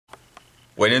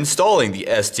When installing the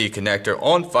ST connector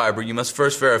on fiber, you must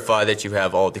first verify that you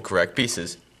have all the correct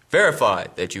pieces. Verify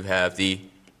that you have the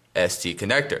ST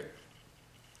connector,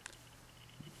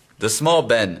 the small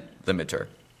bend limiter,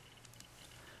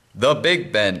 the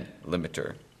big bend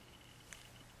limiter,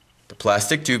 the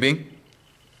plastic tubing,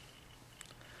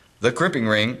 the crimping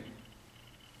ring,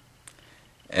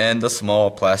 and the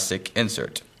small plastic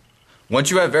insert.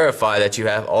 Once you have verified that you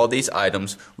have all these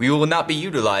items, we will not be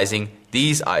utilizing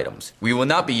these items. We will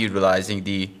not be utilizing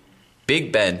the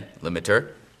big bend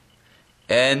limiter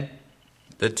and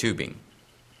the tubing.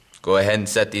 Go ahead and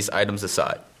set these items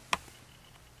aside.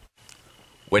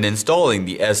 When installing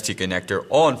the ST connector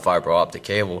on fiber optic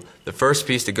cable, the first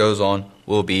piece that goes on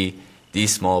will be the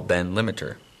small bend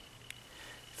limiter.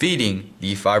 Feeding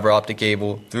the fiber optic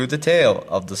cable through the tail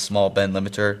of the small bend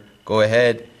limiter, go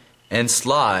ahead and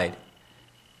slide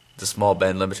the small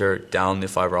bend limiter down the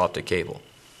fiber optic cable.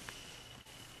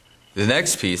 The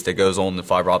next piece that goes on the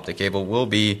fiber optic cable will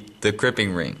be the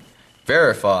crimping ring.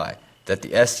 Verify that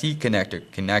the ST connector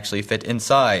can actually fit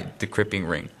inside the crimping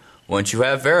ring. Once you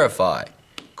have verified,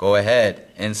 go ahead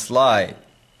and slide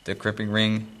the crimping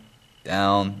ring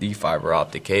down the fiber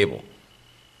optic cable.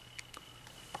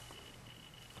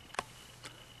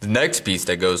 The next piece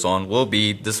that goes on will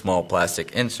be the small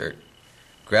plastic insert.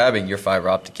 Grabbing your fiber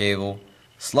optic cable,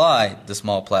 slide the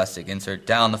small plastic insert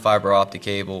down the fiber optic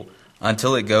cable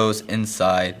until it goes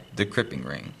inside the crimping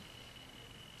ring.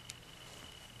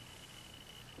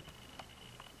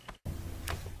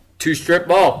 To strip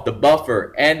off the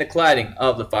buffer and the cladding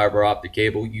of the fiber optic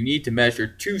cable, you need to measure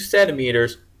 2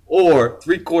 centimeters or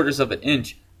 3/4 of an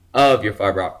inch of your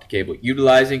fiber optic cable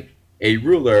utilizing a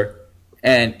ruler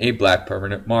and a black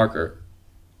permanent marker.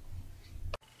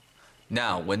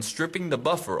 Now, when stripping the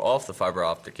buffer off the fiber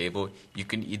optic cable, you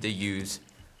can either use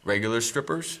regular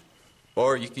strippers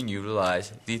or you can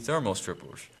utilize the thermal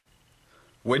strippers.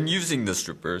 When using the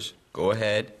strippers, go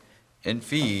ahead and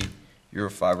feed your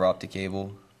fiber optic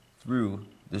cable through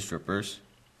the strippers,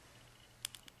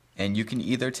 and you can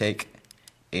either take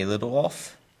a little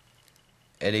off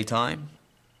at a time,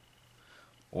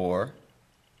 or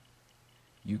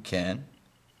you can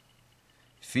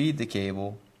feed the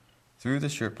cable through the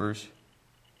strippers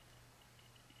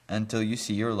until you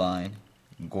see your line.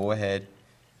 Go ahead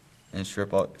and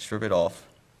strip it off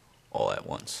all at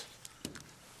once.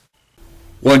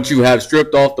 Once you have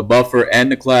stripped off the buffer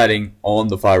and the cladding on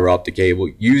the fiber optic cable,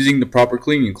 using the proper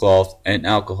cleaning cloth and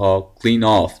alcohol, clean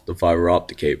off the fiber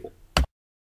optic cable.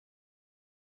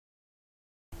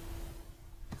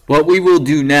 What we will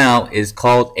do now is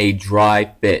called a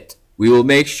dry fit. We will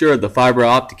make sure the fiber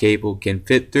optic cable can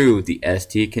fit through the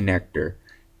ST connector.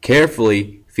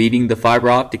 Carefully feeding the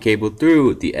fiber optic cable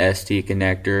through the ST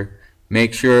connector.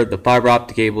 Make sure the fiber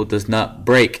optic cable does not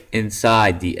break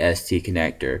inside the ST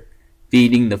connector.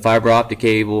 Feeding the fiber optic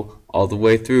cable all the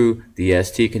way through the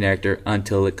ST connector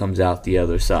until it comes out the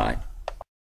other side.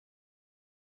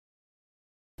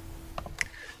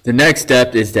 The next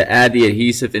step is to add the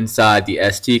adhesive inside the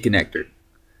ST connector.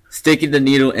 Sticking the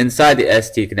needle inside the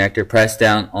ST connector, press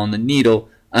down on the needle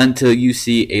until you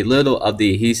see a little of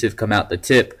the adhesive come out the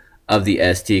tip of the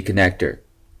ST connector.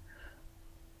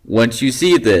 Once you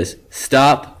see this,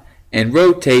 stop and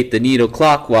rotate the needle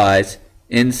clockwise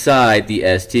inside the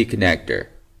ST connector.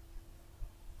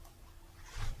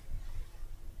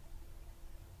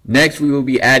 Next, we will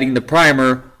be adding the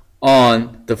primer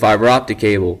on the fiber optic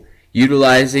cable.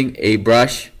 Utilizing a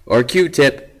brush or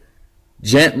Q-tip,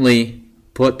 gently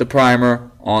put the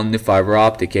primer on the fiber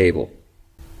optic cable.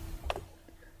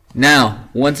 Now,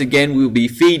 once again, we will be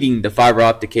feeding the fiber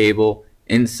optic cable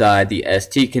inside the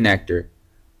ST connector.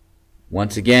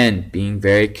 Once again, being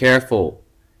very careful.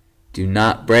 Do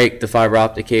not break the fiber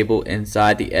optic cable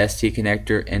inside the ST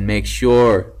connector, and make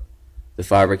sure the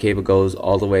fiber cable goes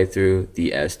all the way through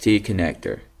the ST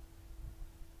connector.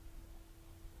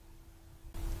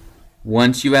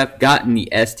 Once you have gotten the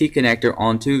ST connector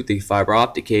onto the fiber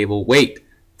optic cable, wait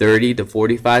 30 to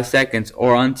 45 seconds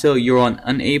or until you're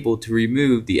unable to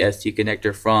remove the ST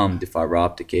connector from the fiber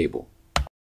optic cable.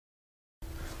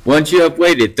 Once you have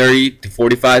waited 30 to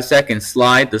 45 seconds,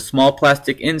 slide the small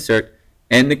plastic insert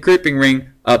and the crimping ring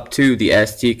up to the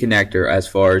ST connector as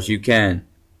far as you can.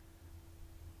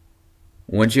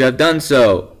 Once you have done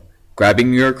so,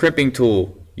 grabbing your crimping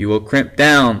tool, you will crimp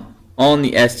down on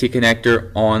the ST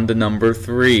connector on the number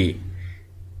 3.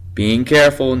 Being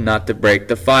careful not to break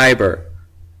the fiber.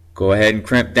 Go ahead and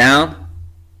crimp down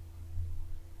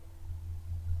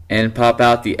and pop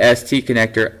out the ST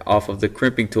connector off of the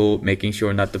crimping tool, making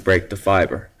sure not to break the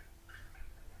fiber.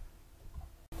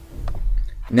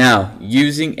 Now,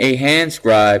 using a hand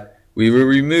scribe, we will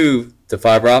remove the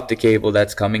fiber optic cable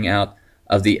that's coming out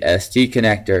of the ST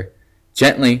connector,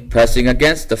 gently pressing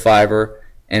against the fiber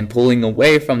and pulling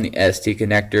away from the ST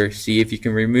connector. See if you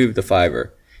can remove the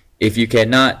fiber. If you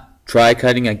cannot, try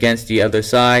cutting against the other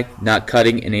side, not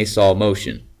cutting in a saw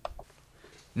motion.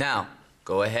 Now,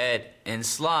 go ahead and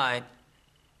slide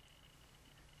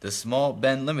the small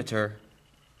bend limiter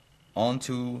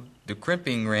onto the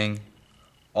crimping ring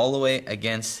all the way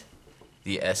against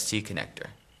the ST connector.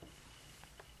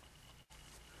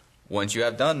 Once you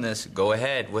have done this, go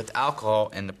ahead with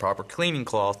alcohol and the proper cleaning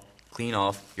cloth, clean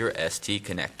off your ST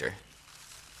connector.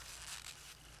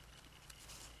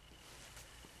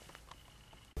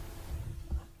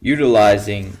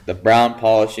 Utilizing the brown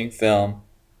polishing film,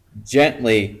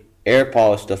 gently air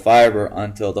polish the fiber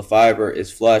until the fiber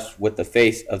is flush with the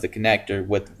face of the connector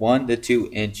with 1 to 2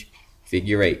 inch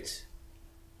figure eights.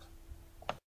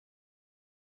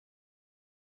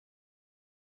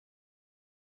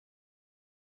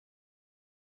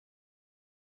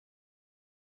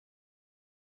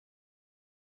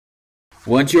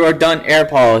 Once you are done air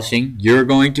polishing, you're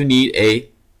going to need a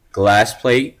glass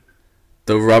plate,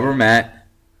 the rubber mat,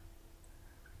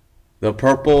 the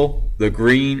purple, the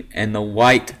green, and the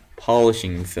white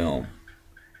polishing film.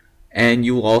 And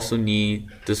you will also need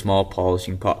the small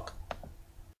polishing puck.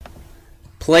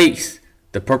 Place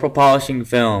the purple polishing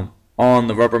film on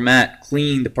the rubber mat.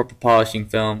 Clean the purple polishing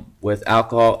film with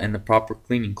alcohol and the proper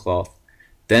cleaning cloth.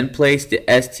 Then place the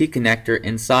ST connector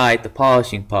inside the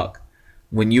polishing puck.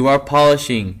 When you are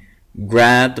polishing,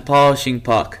 grab the polishing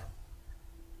puck,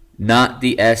 not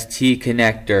the ST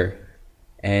connector,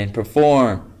 and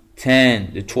perform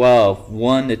 10 to 12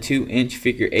 1 to 2 inch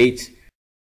figure eights.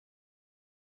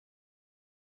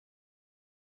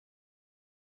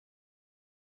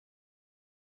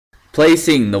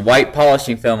 Placing the white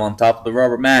polishing film on top of the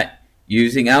rubber mat,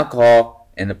 using alcohol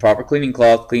and the proper cleaning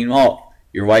cloth, clean off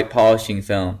your white polishing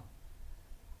film.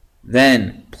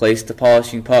 Then place the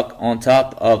polishing puck on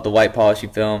top of the white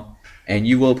polishing film, and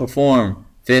you will perform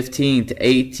 15 to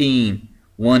 18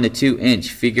 1 to 2 inch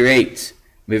figure eights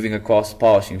moving across the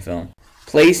polishing film.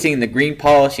 Placing the green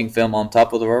polishing film on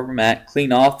top of the rubber mat,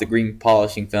 clean off the green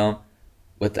polishing film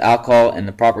with alcohol and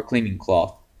the proper cleaning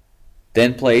cloth.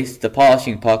 Then place the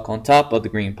polishing puck on top of the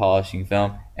green polishing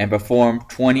film and perform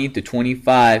 20 to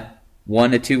 25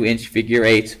 1 to 2 inch figure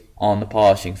eights on the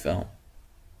polishing film.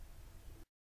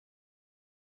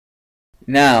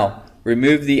 Now,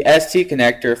 remove the ST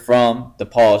connector from the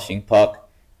polishing puck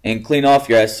and clean off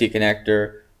your ST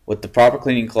connector with the proper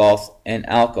cleaning cloth and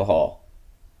alcohol.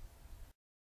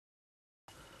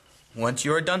 Once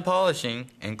you are done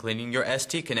polishing and cleaning your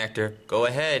ST connector, go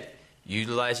ahead,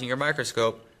 utilizing your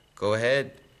microscope, go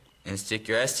ahead and stick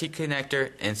your ST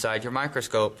connector inside your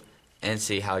microscope and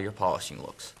see how your polishing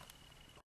looks.